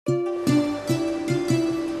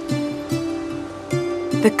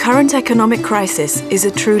The current economic crisis is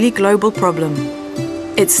a truly global problem.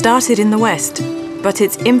 It started in the West, but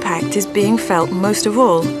its impact is being felt most of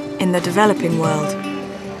all in the developing world.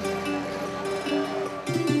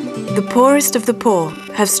 The poorest of the poor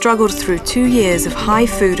have struggled through 2 years of high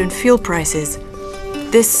food and fuel prices.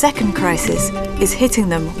 This second crisis is hitting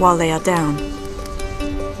them while they are down.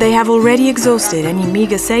 They have already exhausted any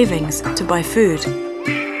meager savings to buy food.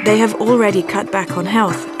 They have already cut back on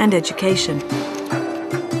health and education.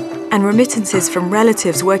 And remittances from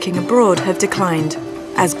relatives working abroad have declined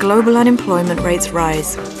as global unemployment rates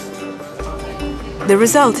rise. The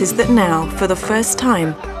result is that now, for the first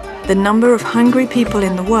time, the number of hungry people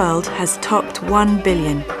in the world has topped 1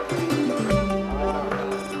 billion.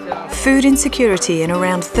 Food insecurity in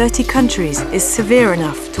around 30 countries is severe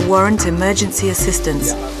enough to warrant emergency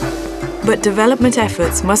assistance. But development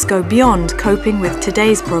efforts must go beyond coping with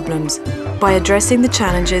today's problems by addressing the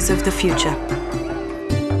challenges of the future.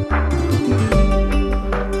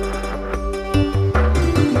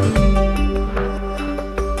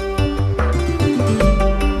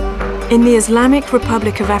 In the Islamic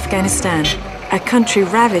Republic of Afghanistan, a country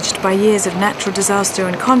ravaged by years of natural disaster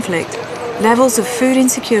and conflict, levels of food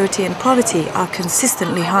insecurity and poverty are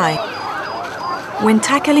consistently high. When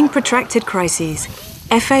tackling protracted crises,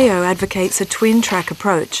 FAO advocates a twin-track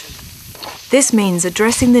approach. This means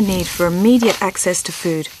addressing the need for immediate access to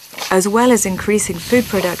food, as well as increasing food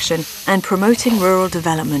production and promoting rural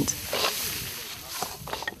development.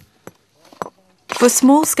 For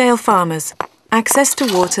small-scale farmers, access to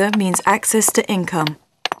water means access to income.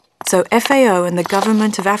 So FAO and the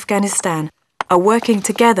government of Afghanistan are working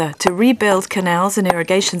together to rebuild canals and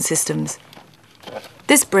irrigation systems.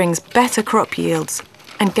 This brings better crop yields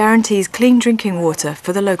and guarantees clean drinking water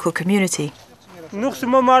for the local community.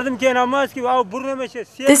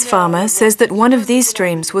 This farmer says that one of these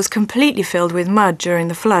streams was completely filled with mud during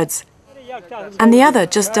the floods, and the other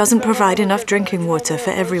just doesn't provide enough drinking water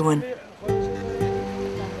for everyone.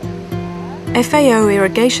 FAO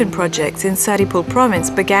irrigation projects in Saripul province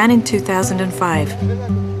began in 2005.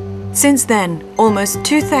 Since then, almost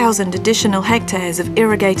 2,000 additional hectares of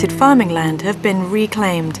irrigated farming land have been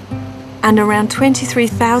reclaimed, and around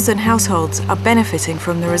 23,000 households are benefiting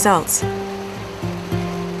from the results.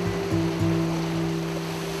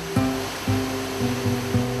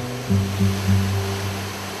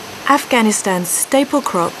 Afghanistan's staple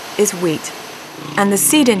crop is wheat, and the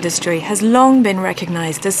seed industry has long been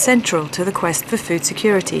recognized as central to the quest for food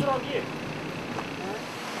security.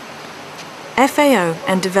 FAO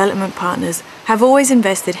and development partners have always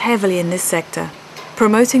invested heavily in this sector,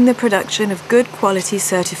 promoting the production of good quality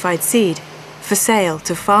certified seed for sale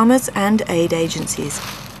to farmers and aid agencies.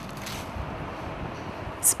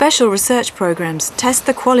 Special research programs test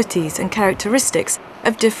the qualities and characteristics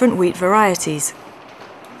of different wheat varieties.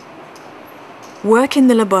 Work in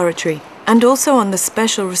the laboratory and also on the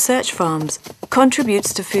special research farms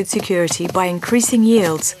contributes to food security by increasing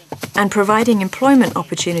yields and providing employment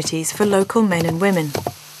opportunities for local men and women.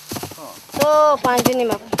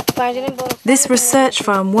 This research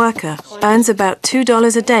farm worker earns about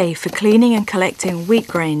 $2 a day for cleaning and collecting wheat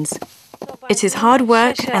grains. It is hard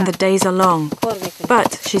work and the days are long,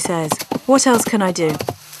 but, she says, what else can I do?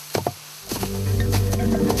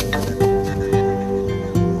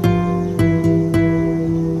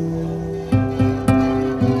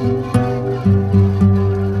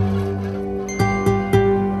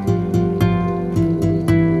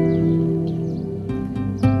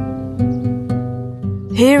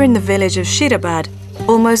 Here in the village of Shirabad,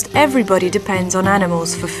 almost everybody depends on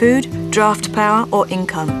animals for food, draft power or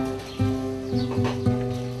income.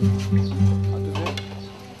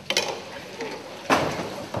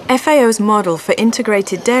 FAO's model for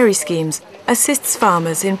integrated dairy schemes assists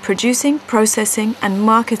farmers in producing, processing and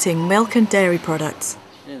marketing milk and dairy products.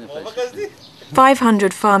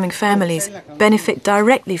 500 farming families benefit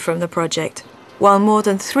directly from the project, while more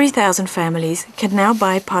than 3,000 families can now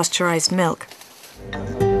buy pasteurized milk.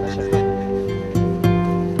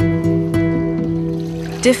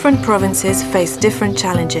 Different provinces face different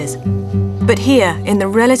challenges, but here, in the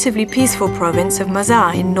relatively peaceful province of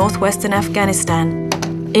Mazar in northwestern Afghanistan,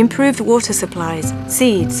 improved water supplies,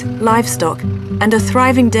 seeds, livestock, and a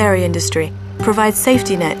thriving dairy industry provide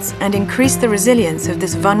safety nets and increase the resilience of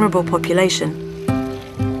this vulnerable population.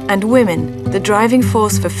 And women, the driving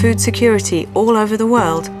force for food security all over the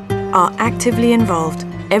world, are actively involved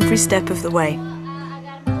every step of the way.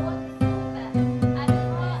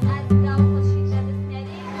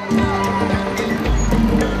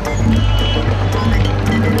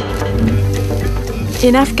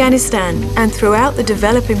 In Afghanistan and throughout the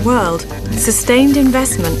developing world, sustained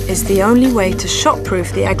investment is the only way to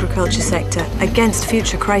shockproof the agriculture sector against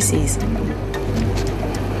future crises.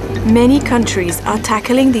 Many countries are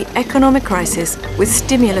tackling the economic crisis with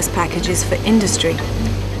stimulus packages for industry.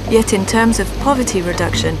 Yet in terms of poverty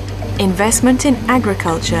reduction, investment in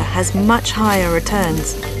agriculture has much higher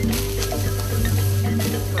returns.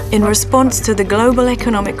 In response to the global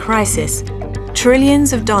economic crisis,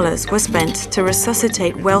 trillions of dollars were spent to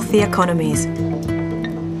resuscitate wealthy economies.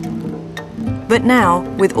 But now,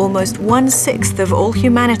 with almost 1/6 of all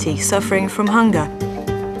humanity suffering from hunger,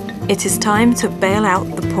 it is time to bail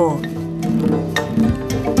out the poor.